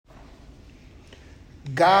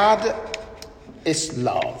God is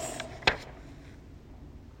love.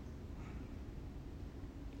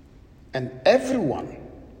 And everyone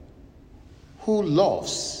who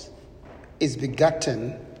loves is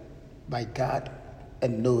begotten by God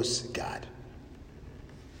and knows God.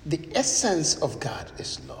 The essence of God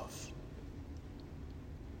is love.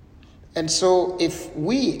 And so if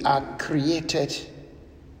we are created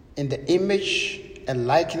in the image and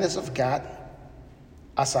likeness of God,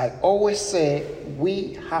 as I always say,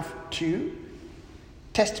 we have to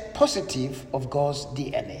test positive of God's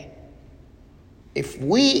DNA. If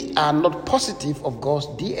we are not positive of God's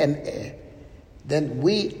DNA, then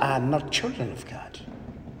we are not children of God.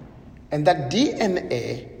 And that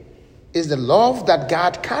DNA is the love that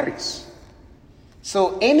God carries.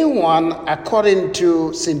 So anyone, according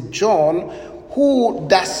to St. John, who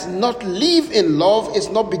does not live in love is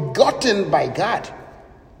not begotten by God.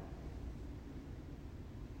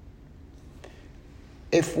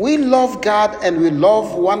 If we love God and we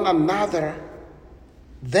love one another,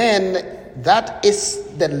 then that is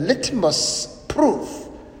the litmus proof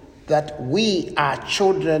that we are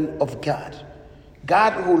children of God.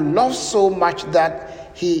 God who loves so much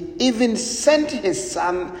that he even sent his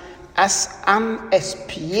son as an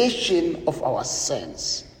expiation of our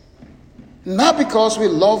sins. Not because we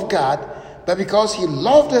love God, but because he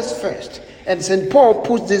loved us first. And St. Paul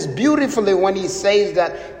puts this beautifully when he says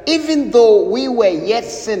that even though we were yet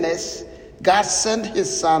sinners, God sent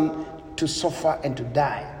his son to suffer and to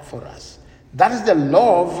die for us. That is the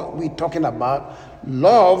love we're talking about.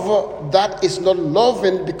 Love that is not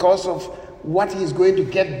loving because of what he's going to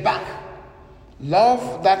get back.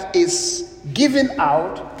 Love that is given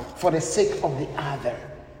out for the sake of the other.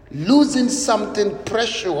 Losing something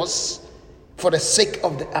precious for the sake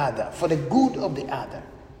of the other, for the good of the other.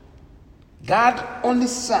 God's only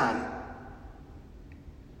Son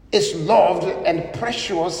is loved and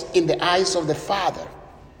precious in the eyes of the Father.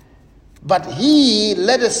 But he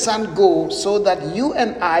let the Son go so that you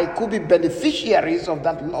and I could be beneficiaries of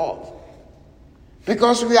that love.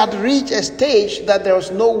 Because we had reached a stage that there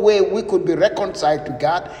was no way we could be reconciled to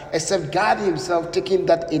God except God himself taking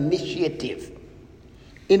that initiative.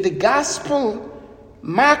 In the gospel,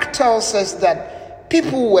 Mark tells us that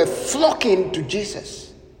people were flocking to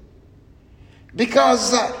Jesus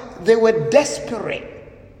because they were desperate.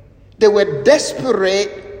 They were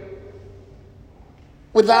desperate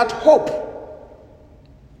without hope.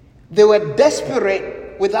 They were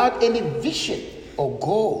desperate without any vision or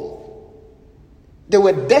goal. They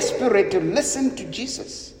were desperate to listen to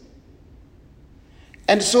Jesus.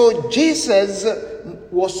 And so Jesus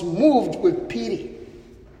was moved with pity.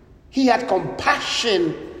 He had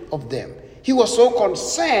compassion of them. He was so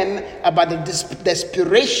concerned about the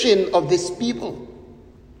desperation of these people.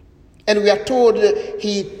 And we are told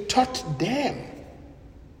he taught them.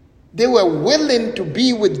 They were willing to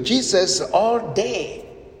be with Jesus all day.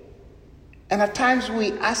 And at times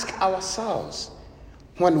we ask ourselves,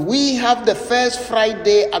 when we have the first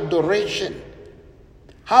Friday adoration,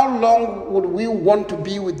 how long would we want to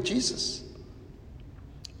be with Jesus?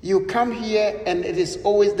 You come here and it is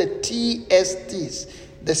always the TSTs,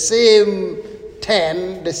 the same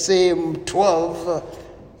 10, the same 12,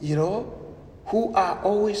 who are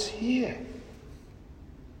always here.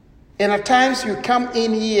 And at times you come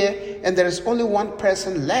in here and there is only one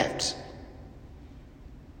person left.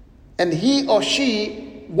 And he or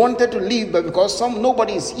she wanted to leave, but because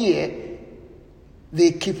nobody is here,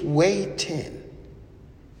 they keep waiting.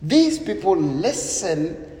 These people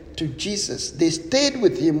listen to Jesus. They stayed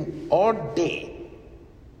with him all day.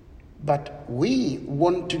 But we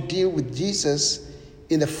want to deal with Jesus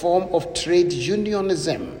in the form of trade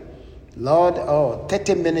unionism. Lord,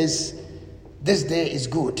 30 minutes, this day is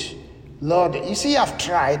good. Lord, you see, I've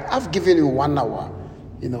tried. I've given you 1 hour,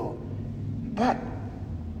 But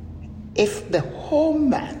if the whole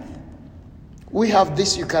month we have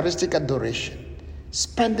this Eucharistic adoration,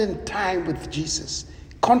 spending time with Jesus,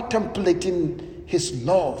 contemplating his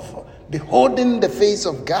love, beholding the face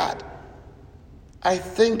of God, I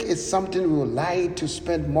think it's something we would like to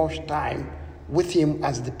spend more time with him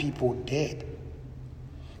as the people did.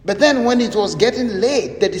 But then when it was getting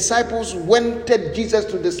late, the disciples wanted Jesus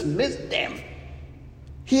to dismiss them.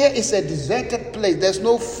 Here is a deserted place. There's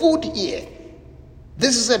no food here.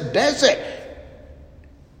 This is a desert.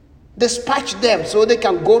 Dispatch them so they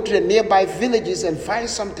can go to the nearby villages and find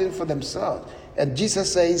something for themselves. And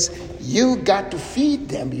Jesus says, you got to feed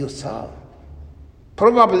them yourself.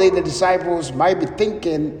 Probably the disciples might be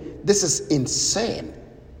thinking, this is insane.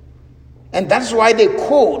 And that's why they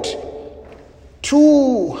quote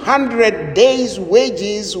 200 days'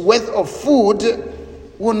 wages worth of food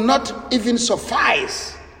will not even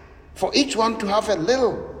suffice for each one to have a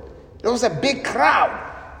little. There was a big crowd.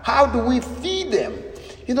 How do we feed them?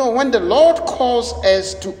 You know, when the Lord calls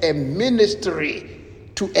us to a ministry,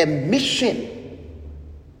 to a mission,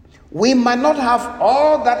 we might not have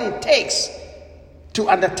all that it takes to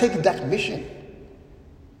undertake that mission.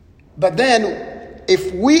 But then,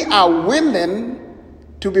 if we are willing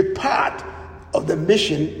to be part of the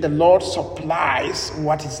mission, the Lord supplies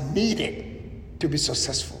what is needed to be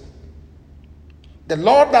successful. The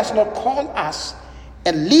Lord does not call us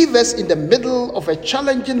and leave us in the middle of a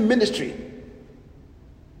challenging ministry.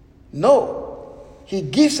 No, He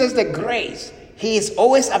gives us the grace. He is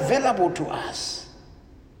always available to us.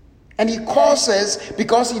 And He calls us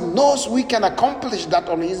because He knows we can accomplish that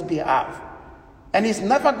on His behalf. And He's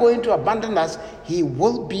never going to abandon us. He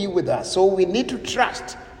will be with us. So we need to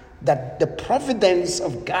trust that the providence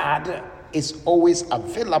of God is always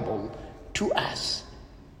available to us.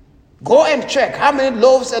 Go and check, how many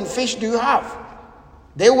loaves and fish do you have?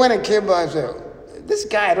 They went and came back and said, this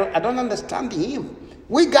guy, I don't understand him.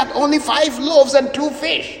 We got only 5 loaves and 2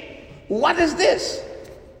 fish. What is this?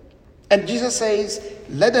 And Jesus says,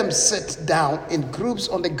 let them sit down in groups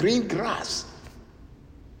on the green grass.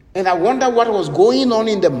 And I wonder what was going on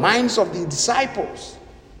in the minds of the disciples.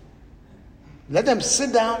 Let them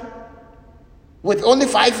sit down with only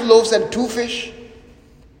 5 loaves and 2 fish.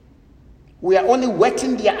 We are only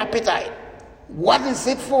whetting their appetite. What is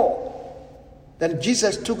it for? Then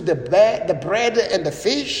Jesus took the bread and the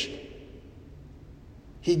fish.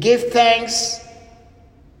 He gave thanks,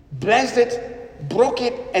 blessed it, broke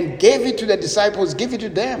it, and gave it to the disciples, gave it to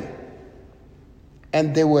them.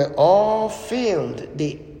 And they were all filled.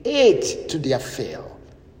 They ate to their fill.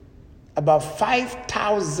 About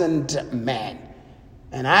 5,000 men.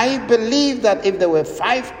 And I believe that if there were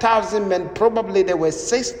 5,000 men, probably there were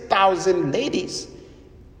 6,000 ladies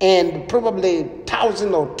and probably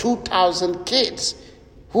 1,000 or 2,000 kids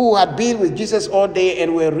who had been with Jesus all day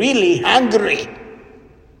and were really hungry.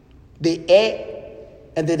 They ate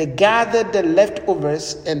and then they gathered the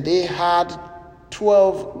leftovers and they had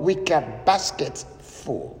 12 wicker baskets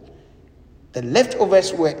full. The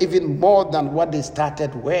leftovers were even more than what they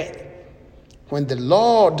started with. When the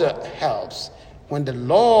Lord helps, when the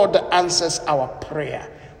Lord answers our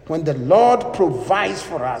prayer, when the Lord provides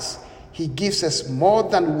for us, He gives us more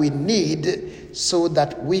than we need so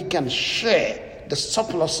that we can share the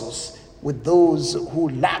surpluses with those who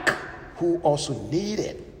lack, who also need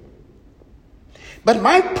it. But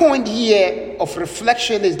my point here of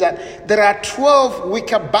reflection is that there are 12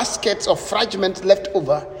 wicker baskets of fragments left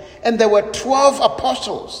over, and there were 12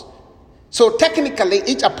 apostles. So technically,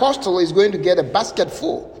 each apostle is going to get a basket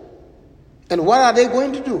full. And what are they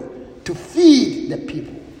going to do? To feed the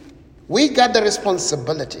people. We got the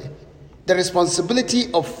responsibility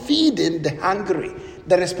of feeding the hungry,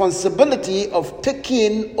 the responsibility of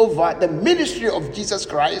taking over the ministry of Jesus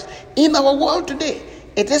Christ in our world today.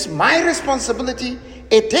 It is my responsibility.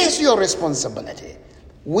 It is your responsibility.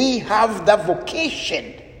 We have that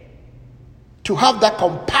vocation to have that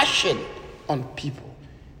compassion on people.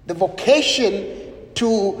 The vocation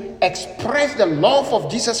to express the love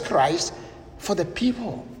of Jesus Christ for the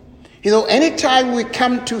people. You know, anytime we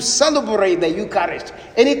come to celebrate the Eucharist,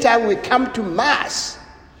 anytime we come to Mass,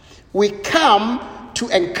 we come to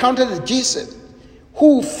encounter Jesus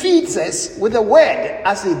who feeds us with the word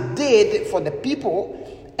as He did for the people.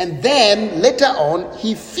 And then later on,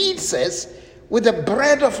 He feeds us with the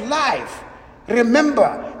bread of life.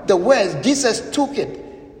 Remember the words, Jesus took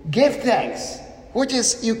it, gave thanks, which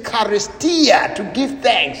is Eucharistia, to give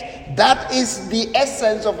thanks. That is the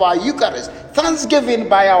essence of our Eucharist, thanksgiving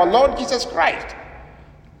by our Lord Jesus Christ.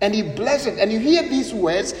 And He blessed it. And you hear these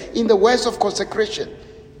words in the words of consecration.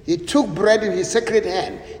 He took bread in His sacred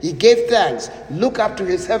hand. He gave thanks, looked up to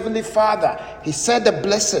His heavenly Father. He said the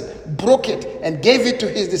blessed, broke it, and gave it to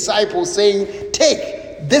His disciples, saying,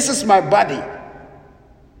 take, this is my body,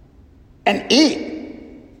 and eat.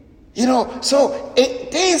 You know, so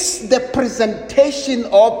it is the presentation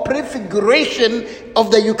or prefiguration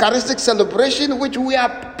of the Eucharistic celebration which we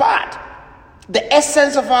are part, the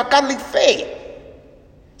essence of our Catholic faith.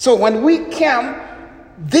 So when we come,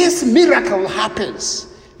 this miracle happens.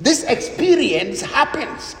 This experience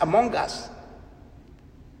happens among us.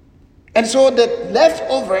 And so the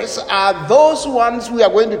leftovers are those ones we are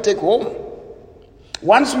going to take home.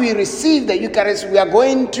 Once we receive the Eucharist, we are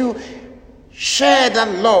going to share that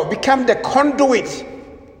love, become the conduit,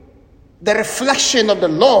 the reflection of the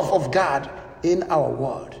love of God in our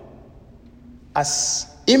world. As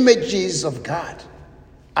images of God,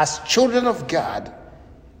 as children of God,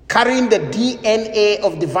 carrying the DNA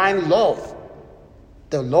of divine love,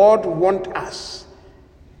 The Lord wants us,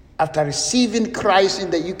 after receiving Christ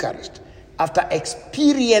in the Eucharist, after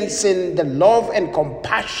experiencing the love and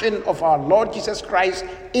compassion of our Lord Jesus Christ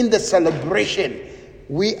in the celebration,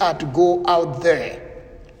 we are to go out there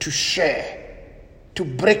to share, to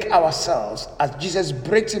break ourselves as Jesus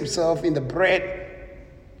breaks himself in the bread,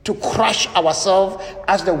 to crush ourselves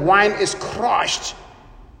as the wine is crushed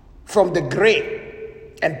from the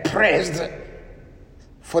grape and pressed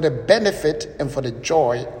for the benefit and for the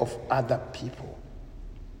joy of other people.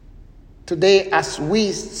 Today, as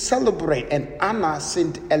we celebrate and honor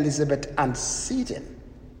Saint Elizabeth Ann Seton,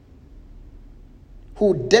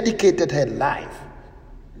 who dedicated her life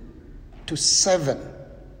to serving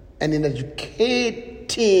and in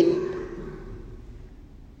educating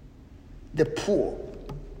the poor,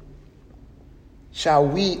 shall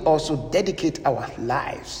we also dedicate our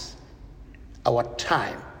lives, our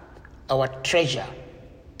time, our treasure,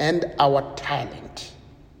 and our talent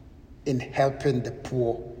in helping the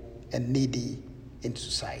poor and needy in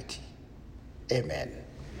society. Amen.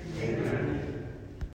 Amen.